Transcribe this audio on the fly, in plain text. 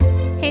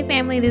Hey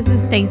family, this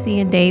is Stacy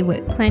and Dave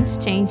with Plants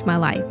Changed My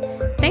Life.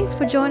 Thanks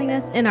for joining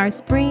us in our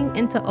Spring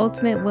into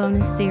Ultimate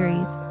Wellness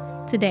series.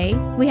 Today,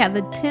 we have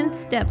the 10th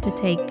step to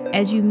take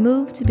as you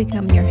move to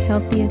become your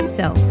healthiest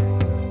self.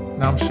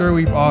 Now, I'm sure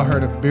we've all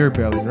heard of beer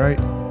belly, right?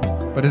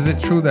 But is it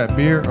true that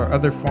beer or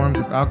other forms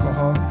of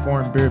alcohol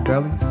form beer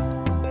bellies?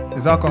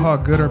 Is alcohol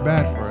good or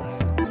bad for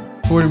us?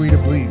 Who are we to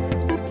believe?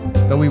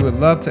 Though we would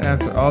love to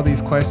answer all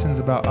these questions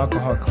about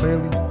alcohol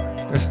clearly,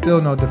 there's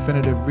still no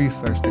definitive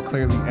research to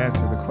clearly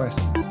answer the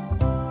questions.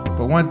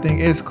 But one thing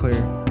is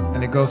clear,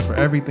 and it goes for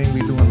everything we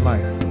do in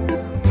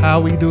life.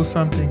 How we do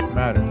something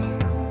matters.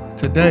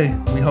 Today,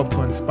 we hope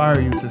to inspire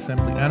you to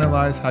simply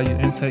analyze how you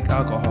intake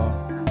alcohol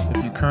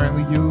if you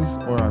currently use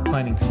or are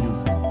planning to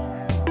use it.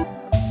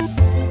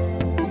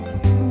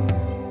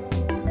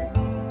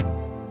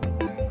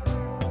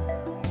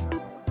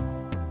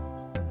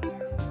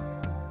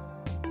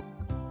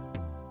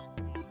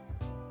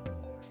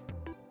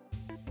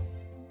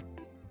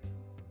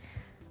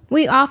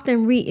 We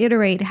often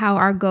reiterate how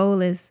our goal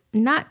is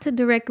not to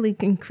directly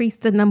increase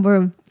the number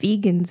of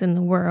vegans in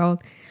the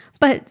world,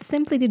 but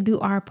simply to do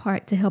our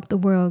part to help the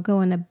world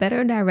go in a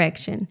better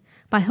direction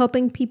by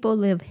helping people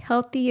live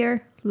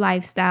healthier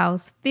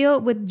lifestyles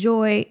filled with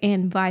joy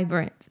and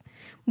vibrance.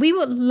 We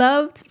would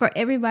love for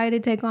everybody to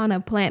take on a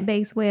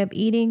plant-based way of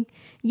eating,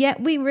 yet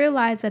we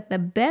realize that the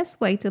best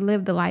way to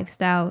live the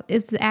lifestyle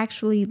is to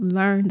actually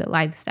learn the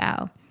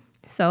lifestyle.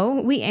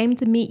 So we aim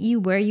to meet you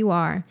where you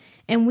are,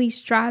 and we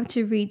strive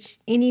to reach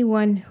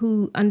anyone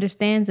who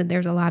understands that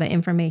there's a lot of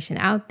information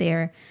out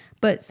there,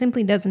 but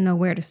simply doesn't know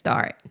where to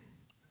start.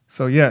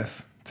 So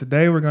yes,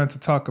 today we're going to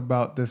talk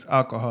about this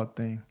alcohol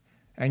thing.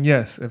 And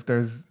yes, if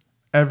there's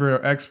ever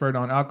an expert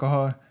on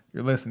alcohol,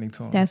 you're listening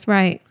to him. That's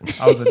right.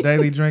 I was a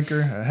daily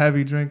drinker, a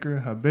heavy drinker,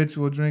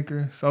 habitual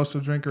drinker,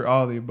 social drinker,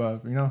 all the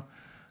above,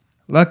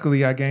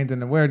 Luckily, I gained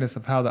an awareness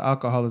of how the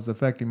alcohol is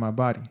affecting my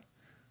body.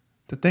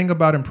 The thing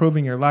about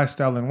improving your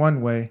lifestyle in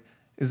one way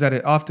is that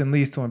it often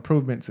leads to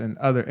improvements in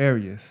other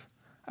areas.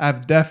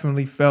 I've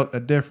definitely felt a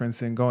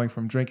difference in going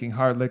from drinking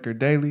hard liquor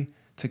daily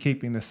to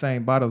keeping the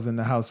same bottles in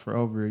the house for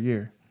over a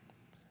year.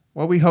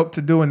 What we hope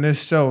to do in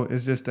this show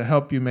is just to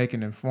help you make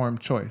an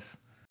informed choice.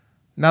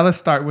 Now let's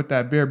start with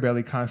that beer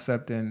belly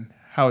concept and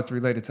how it's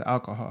related to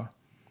alcohol.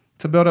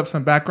 To build up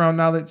some background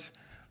knowledge,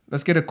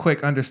 let's get a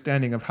quick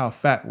understanding of how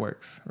fat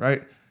works,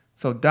 right?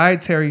 So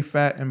dietary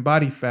fat and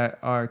body fat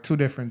are two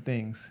different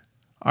things.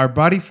 Our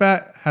body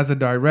fat has a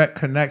direct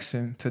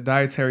connection to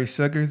dietary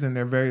sugars in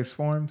their various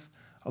forms,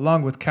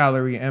 along with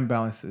calorie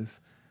imbalances.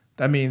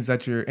 That means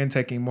that you're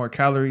intaking more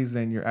calories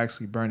than you're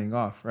actually burning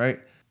off, right?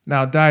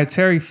 Now,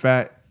 dietary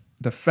fat,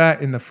 the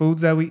fat in the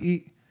foods that we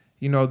eat,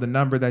 the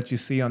number that you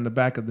see on the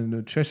back of the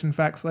nutrition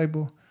facts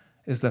label,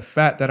 is the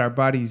fat that our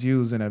bodies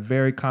use in a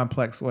very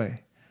complex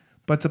way.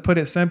 But to put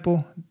it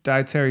simple,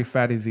 dietary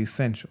fat is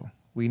essential.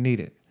 We need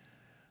it.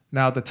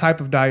 Now, the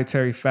type of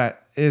dietary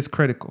fat is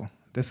critical.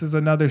 This is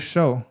another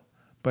show,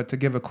 but to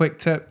give a quick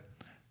tip,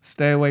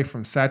 stay away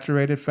from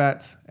saturated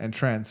fats and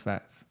trans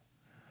fats.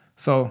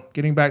 So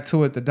getting back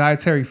to it, the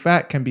dietary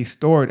fat can be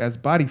stored as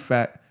body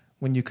fat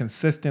when you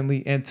consistently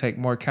intake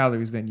more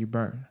calories than you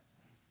burn.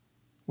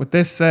 With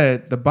this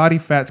said, the body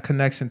fat's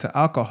connection to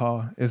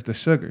alcohol is the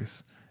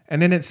sugars.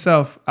 And in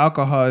itself,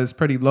 alcohol is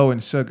pretty low in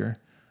sugar.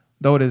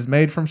 Though it is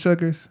made from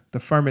sugars, the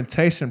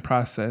fermentation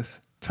process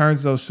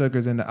turns those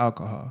sugars into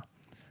alcohol.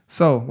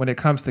 So when it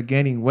comes to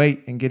gaining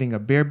weight and getting a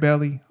beer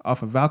belly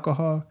off of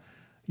alcohol,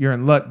 you're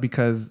in luck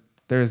because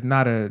there is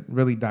not a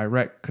really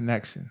direct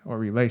connection or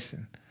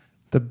relation.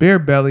 The beer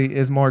belly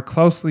is more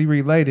closely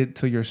related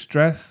to your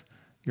stress,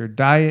 your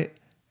diet,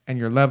 and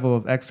your level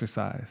of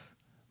exercise.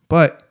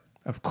 But,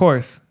 of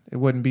course, it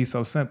wouldn't be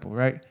so simple,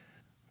 right?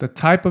 The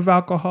type of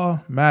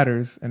alcohol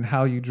matters and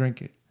how you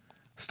drink it.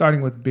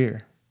 Starting with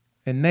beer.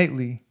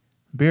 Innately,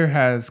 beer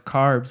has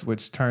carbs,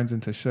 which turns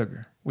into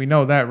sugar. We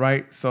know that,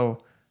 right?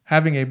 So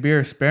having a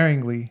beer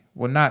sparingly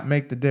will not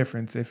make the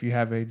difference if you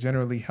have a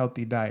generally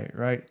healthy diet,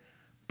 right?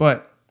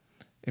 But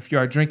if you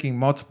are drinking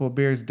multiple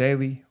beers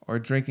daily or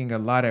drinking a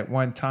lot at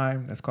one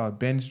time, that's called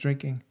binge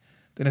drinking,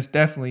 then it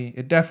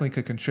definitely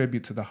could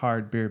contribute to the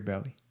hard beer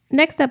belly.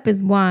 Next up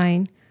is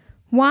wine.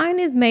 Wine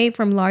is made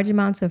from large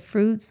amounts of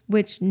fruits,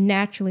 which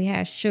naturally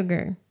has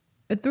sugar.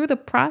 Through the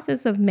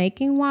process of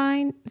making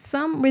wine,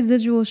 some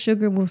residual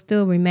sugar will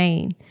still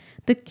remain.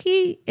 The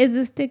key is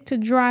to stick to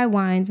dry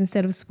wines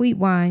instead of sweet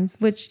wines,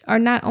 which are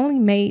not only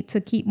made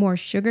to keep more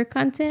sugar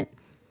content,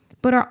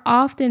 but are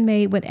often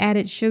made with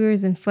added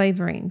sugars and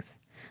flavorings.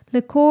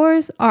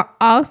 Liqueurs are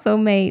also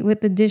made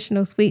with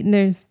additional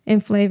sweeteners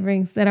and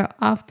flavorings that are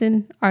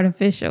often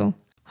artificial.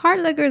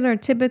 Hard liquors are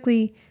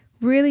typically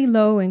really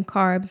low in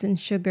carbs and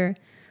sugar,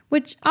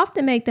 which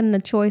often make them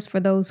the choice for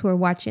those who are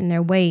watching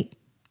their weight.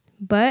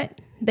 But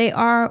they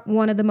are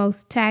one of the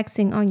most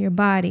taxing on your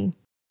body.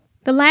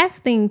 The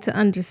last thing to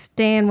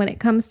understand when it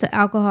comes to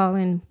alcohol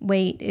and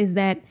weight is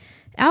that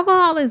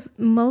alcohol is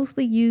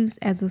mostly used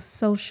as a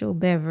social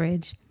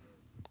beverage.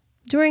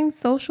 During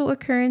social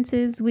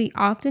occurrences, we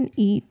often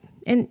eat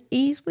and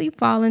easily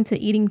fall into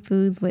eating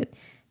foods with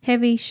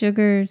heavy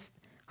sugars,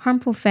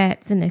 harmful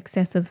fats, and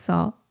excessive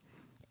salt.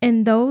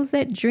 And those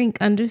that drink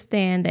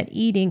understand that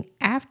eating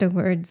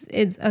afterwards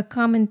is a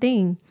common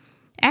thing.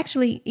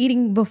 Actually,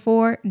 eating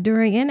before,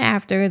 during, and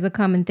after is a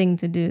common thing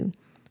to do.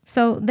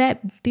 So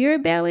that beer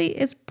belly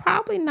is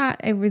probably not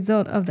a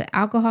result of the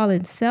alcohol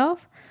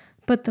itself,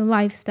 but the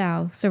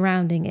lifestyle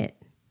surrounding it.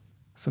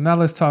 So now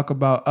let's talk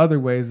about other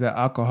ways that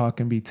alcohol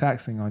can be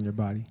taxing on your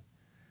body.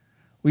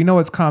 We know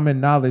it's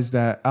common knowledge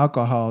that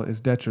alcohol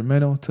is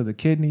detrimental to the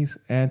kidneys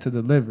and to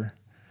the liver.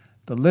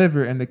 The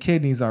liver and the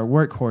kidneys are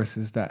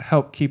workhorses that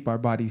help keep our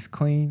bodies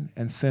clean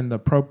and send the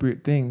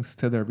appropriate things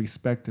to their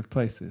respective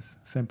places,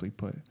 simply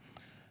put.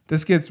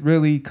 This gets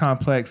really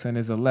complex and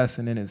is a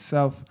lesson in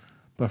itself,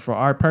 but for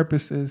our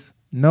purposes,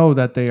 know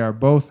that they are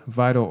both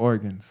vital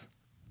organs.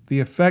 The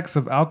effects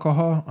of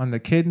alcohol on the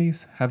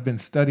kidneys have been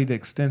studied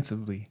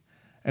extensively,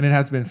 and it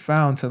has been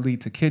found to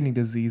lead to kidney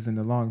disease in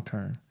the long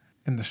term.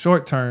 In the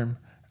short term,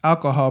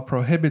 alcohol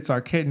prohibits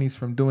our kidneys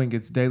from doing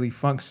its daily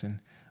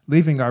function,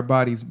 leaving our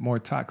bodies more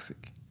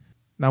toxic.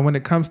 Now, when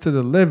it comes to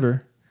the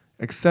liver,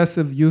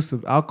 excessive use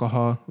of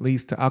alcohol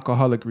leads to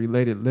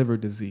alcoholic-related liver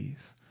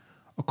disease.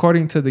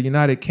 According to the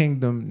United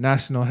Kingdom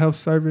National Health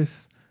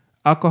Service,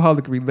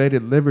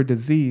 alcoholic-related liver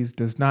disease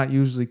does not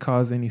usually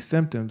cause any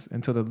symptoms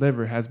until the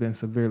liver has been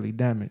severely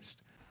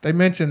damaged. They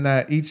mention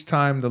that each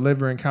time the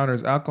liver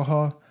encounters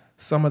alcohol,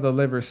 some of the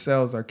liver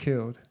cells are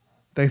killed.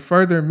 They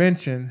further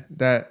mention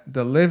that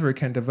the liver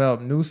can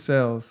develop new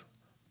cells,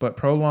 but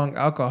prolonged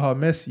alcohol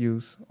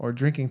misuse or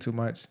drinking too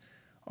much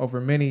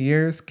over many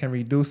years can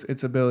reduce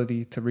its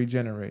ability to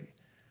regenerate.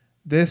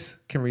 This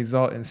can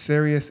result in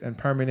serious and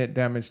permanent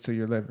damage to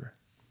your liver.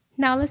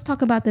 Now let's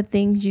talk about the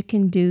things you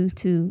can do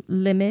to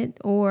limit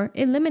or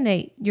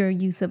eliminate your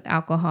use of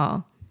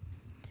alcohol.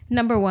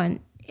 Number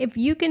one, if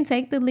you can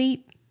take the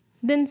leap,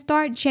 then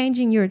start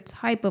changing your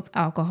type of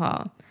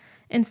alcohol.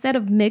 Instead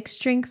of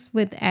mixed drinks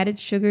with added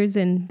sugars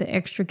and the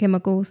extra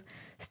chemicals,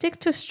 stick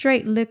to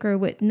straight liquor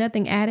with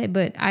nothing added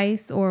but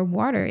ice or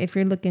water if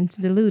you're looking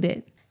to dilute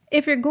it.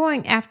 If you're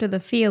going after the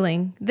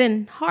feeling,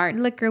 then hard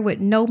liquor with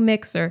no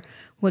mixer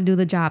will do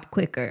the job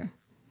quicker.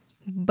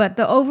 But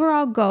the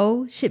overall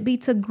goal should be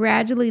to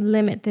gradually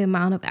limit the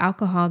amount of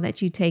alcohol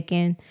that you take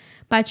in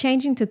by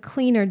changing to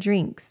cleaner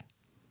drinks.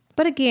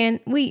 But again,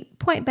 we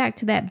point back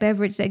to that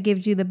beverage that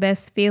gives you the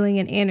best feeling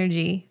and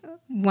energy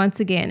once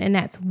again, and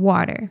that's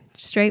water,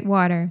 straight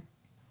water.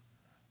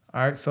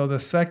 All right, so the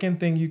second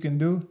thing you can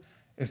do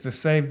is to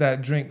save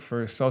that drink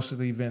for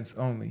social events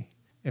only.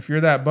 If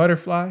you're that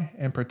butterfly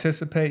and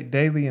participate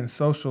daily in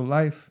social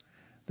life,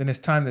 then it's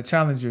time to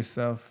challenge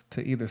yourself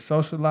to either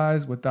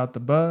socialize without the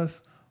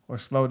buzz or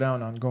slow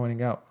down on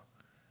going out.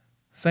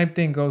 Same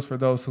thing goes for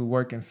those who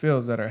work in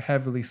fields that are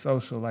heavily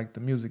social, like the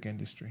music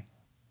industry.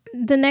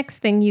 The next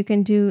thing you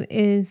can do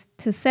is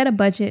to set a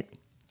budget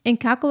and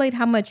calculate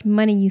how much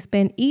money you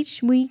spend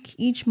each week,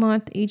 each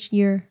month, each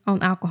year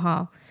on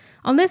alcohol.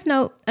 On this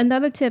note,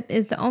 another tip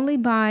is to only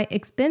buy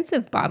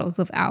expensive bottles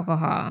of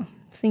alcohol.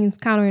 Seems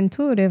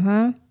counterintuitive,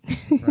 huh?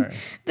 Right.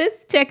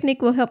 This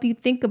technique will help you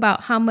think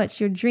about how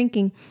much you're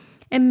drinking,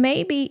 and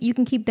maybe you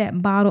can keep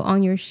that bottle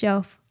on your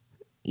shelf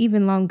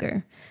even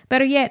longer.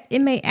 Better yet, it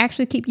may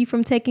actually keep you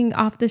from taking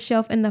off the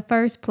shelf in the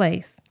first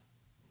place.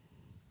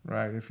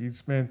 Right. If you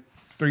spend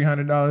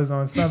 $300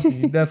 on something,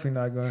 you're definitely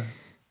not going to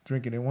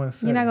drink it in one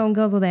setting. You're not going to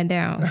guzzle that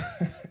down.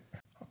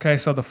 Okay,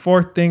 so the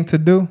fourth thing to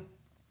do,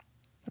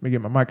 let me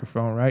get my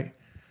microphone right.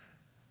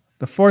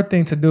 The fourth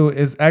thing to do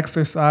is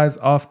exercise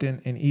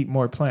often and eat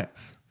more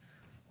plants.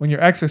 When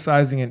you're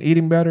exercising and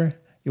eating better,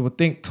 you will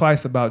think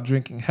twice about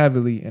drinking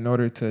heavily in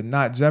order to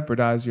not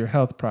jeopardize your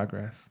health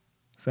progress.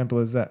 Simple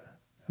as that.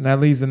 And that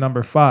leads to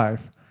number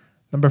 5.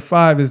 Number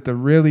 5 is to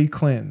really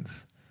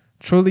cleanse.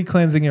 Truly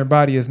cleansing your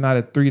body is not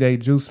a 3-day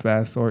juice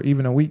fast or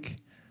even a week.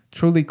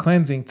 Truly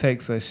cleansing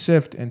takes a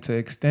shift into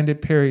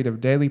extended period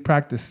of daily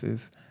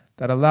practices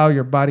that allow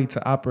your body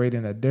to operate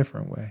in a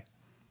different way.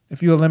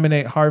 If you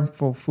eliminate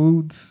harmful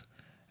foods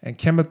and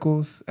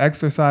chemicals,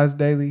 exercise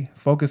daily,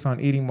 focus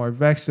on eating more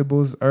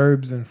vegetables,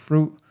 herbs, and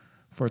fruit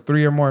for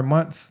 3 or more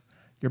months,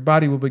 your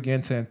body will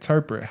begin to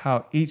interpret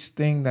how each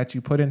thing that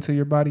you put into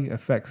your body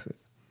affects it.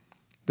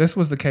 This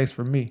was the case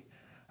for me.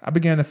 I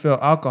began to feel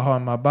alcohol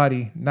in my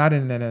body, not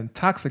in an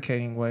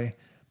intoxicating way,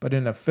 but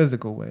in a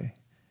physical way.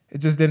 It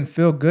just didn't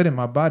feel good in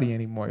my body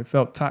anymore. It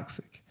felt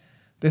toxic.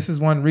 This is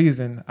one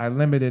reason I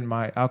limited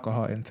my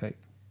alcohol intake.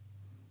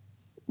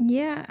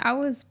 Yeah, I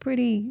was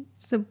pretty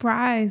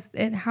surprised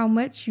at how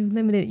much you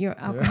limited your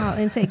alcohol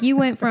intake. You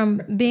went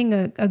from being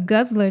a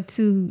guzzler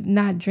to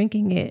not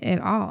drinking it at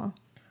all.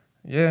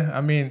 Yeah,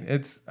 I mean,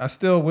 I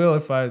still will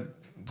if I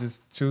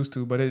just choose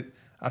to, but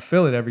I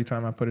feel it every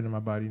time I put it in my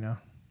body now.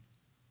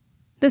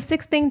 The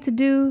sixth thing to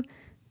do,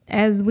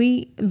 as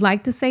we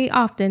like to say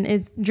often,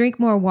 is drink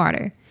more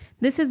water.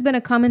 This has been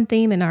a common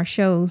theme in our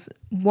shows.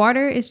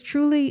 Water is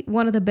truly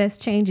one of the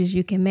best changes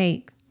you can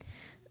make.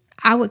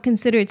 I would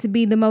consider it to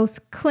be the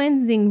most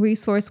cleansing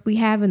resource we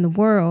have in the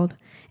world.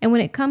 And when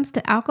it comes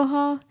to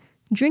alcohol,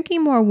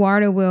 drinking more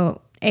water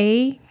will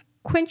A,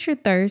 quench your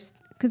thirst,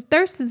 because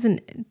thirst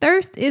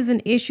is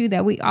an issue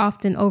that we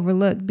often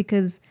overlook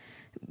because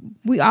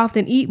we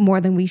often eat more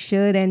than we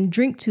should and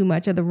drink too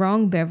much of the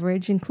wrong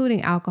beverage,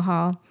 including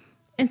alcohol.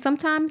 And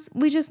sometimes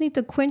we just need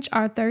to quench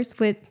our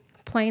thirst with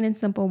plain and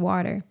simple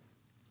water.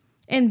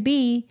 And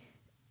B,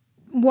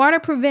 water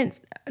prevents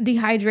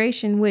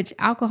dehydration, which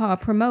alcohol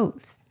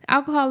promotes.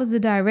 Alcohol is a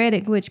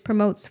diuretic, which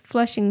promotes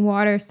flushing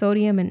water,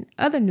 sodium, and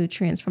other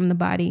nutrients from the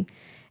body.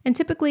 And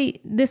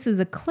typically, this is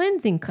a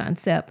cleansing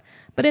concept.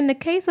 But in the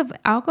case of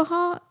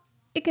alcohol,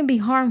 it can be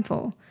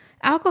harmful.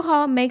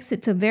 Alcohol makes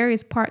it to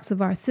various parts of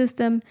our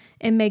system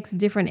and makes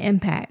different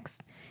impacts.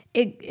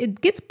 It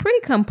gets pretty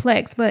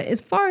complex, but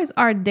as far as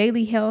our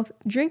daily health,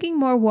 drinking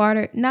more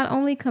water not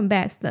only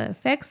combats the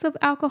effects of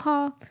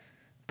alcohol,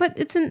 but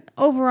it's an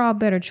overall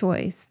better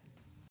choice.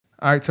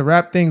 All right, to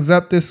wrap things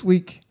up this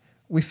week,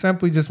 we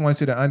simply just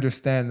want you to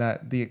understand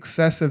that the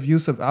excessive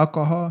use of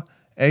alcohol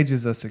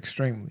ages us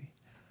extremely.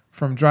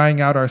 From drying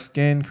out our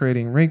skin,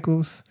 creating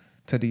wrinkles,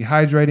 to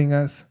dehydrating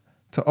us,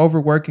 to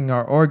overworking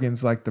our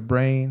organs like the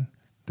brain,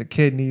 the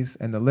kidneys,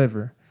 and the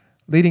liver,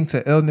 leading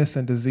to illness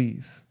and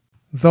disease.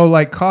 Though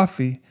like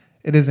coffee,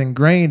 it is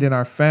ingrained in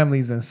our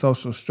families and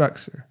social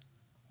structure.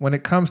 When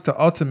it comes to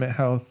ultimate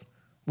health,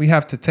 we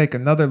have to take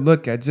another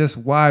look at just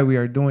why we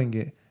are doing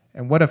it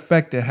and what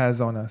effect it has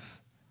on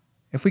us.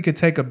 If we could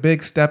take a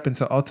big step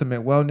into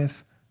ultimate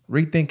wellness,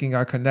 rethinking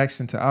our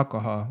connection to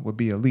alcohol would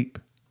be a leap.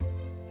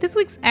 This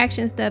week's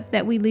action step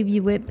that we leave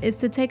you with is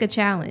to take a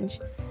challenge.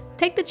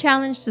 Take the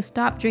challenge to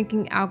stop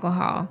drinking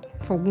alcohol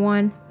for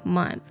 1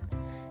 month.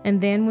 And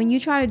then when you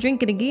try to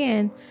drink it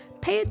again,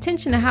 pay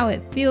attention to how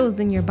it feels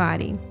in your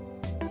body.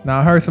 Now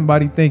I heard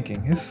somebody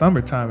thinking, it's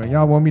summertime and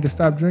y'all want me to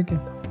stop drinking?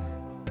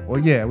 Well,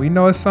 yeah, we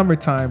know it's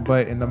summertime,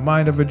 but in the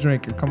mind of a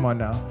drinker, come on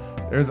now,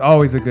 there's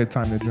always a good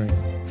time to drink.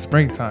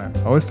 Springtime,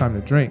 oh, it's time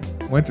to drink.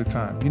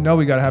 Wintertime, you know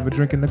we gotta have a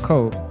drink in the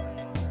cold.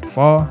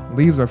 Fall,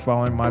 leaves are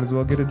falling, might as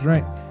well get a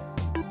drink.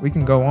 We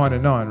can go on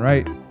and on,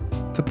 right?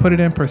 To put it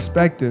in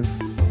perspective,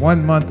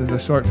 1 month is a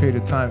short period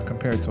of time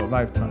compared to a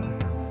lifetime.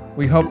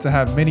 We hope to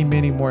have many,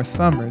 many more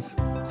summers,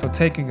 so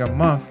taking a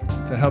month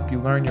to help you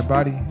learn your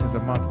body is a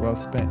month well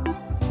spent.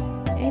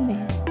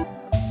 Amen.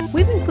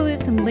 We've included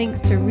some links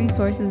to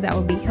resources that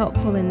will be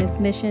helpful in this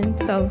mission,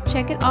 so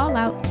check it all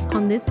out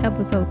on this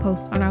episode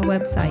post on our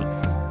website,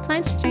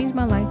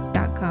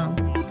 plantschangemylife.com.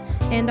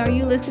 And are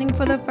you listening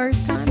for the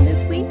first time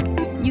this week?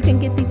 You can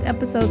get these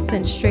episodes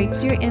sent straight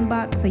to your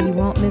inbox so you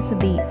won't miss a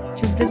beat.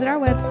 Just visit our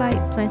website,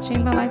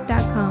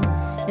 plantschangemylife.com,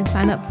 and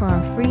sign up for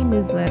our free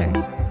newsletter.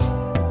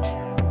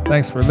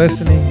 Thanks for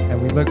listening,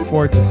 and we look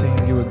forward to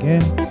seeing you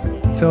again.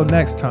 Until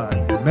next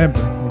time, remember,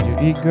 when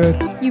you eat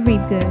good, You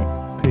read good.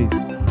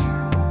 peace.